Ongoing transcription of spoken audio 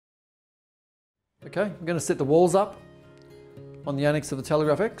Okay, I'm going to set the walls up on the annex of the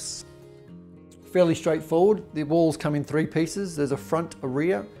Telegraph X. Fairly straightforward. The walls come in three pieces. There's a front, a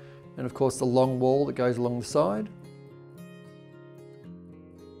rear, and of course the long wall that goes along the side.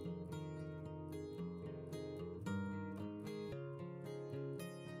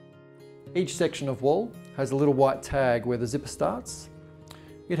 Each section of wall has a little white tag where the zipper starts.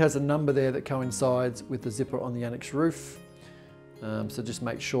 It has a number there that coincides with the zipper on the annex roof. So just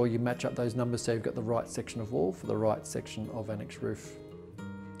make sure you match up those numbers so you've got the right section of wall for the right section of annex roof.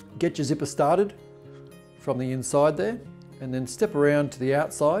 Get your zipper started from the inside there, and then step around to the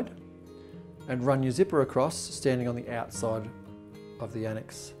outside and run your zipper across standing on the outside of the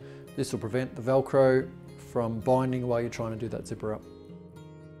annex. This will prevent the Velcro from binding while you're trying to do that zipper up.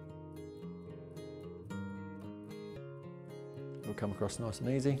 It'll come across nice and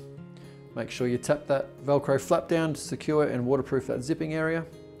easy. Make sure you tap that Velcro flap down to secure and waterproof that zipping area.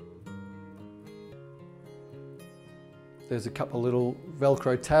 There's a couple of little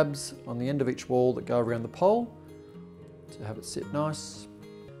Velcro tabs on the end of each wall that go around the pole to have it sit nice.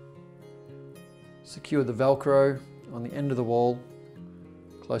 Secure the Velcro on the end of the wall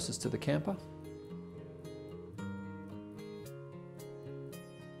closest to the camper.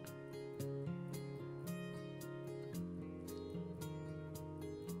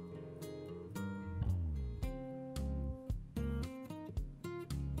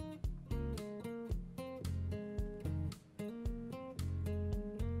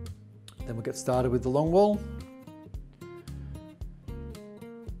 Then we'll get started with the long wall.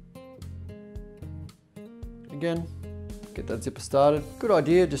 Again, get that zipper started. Good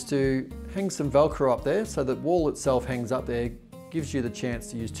idea just to hang some Velcro up there so the wall itself hangs up there, gives you the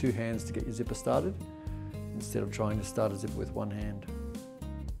chance to use two hands to get your zipper started instead of trying to start a zipper with one hand.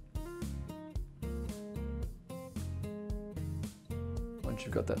 Once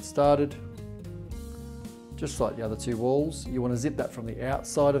you've got that started, just like the other two walls, you want to zip that from the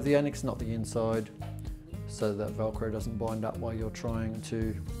outside of the annex, not the inside, so that Velcro doesn't bind up while you're trying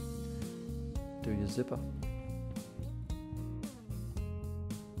to do your zipper.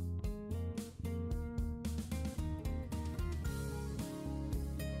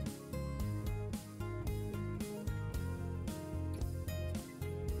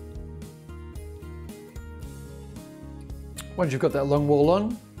 Once you've got that long wall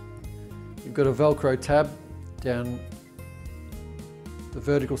on, you've got a Velcro tab down the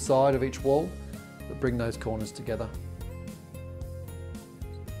vertical side of each wall that bring those corners together.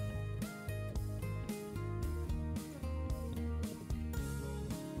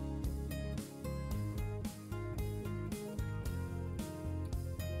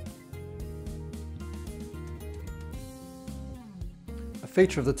 A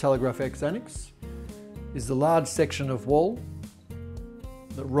feature of the Telegraph X Annex is the large section of wall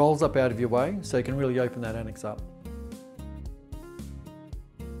that rolls up out of your way so you can really open that annex up.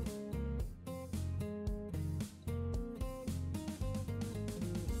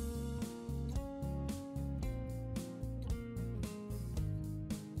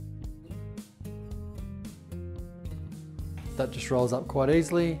 That just rolls up quite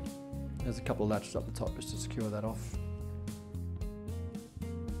easily. There's a couple of latches up the top just to secure that off.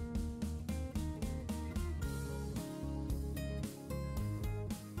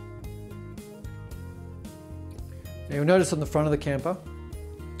 Now you'll notice on the front of the camper,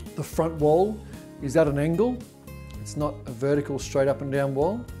 the front wall is at an angle. It's not a vertical straight up and down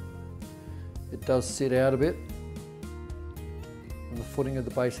wall. It does sit out a bit on the footing of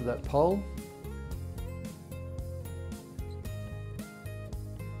the base of that pole.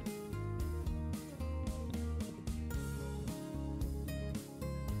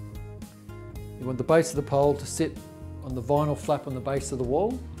 You want the base of the pole to sit on the vinyl flap on the base of the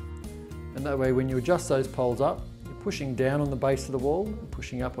wall, and that way when you adjust those poles up, pushing down on the base of the wall and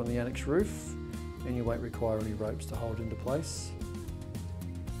pushing up on the annex roof, and you won't require any ropes to hold into place,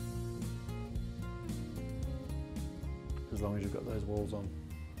 as long as you've got those walls on.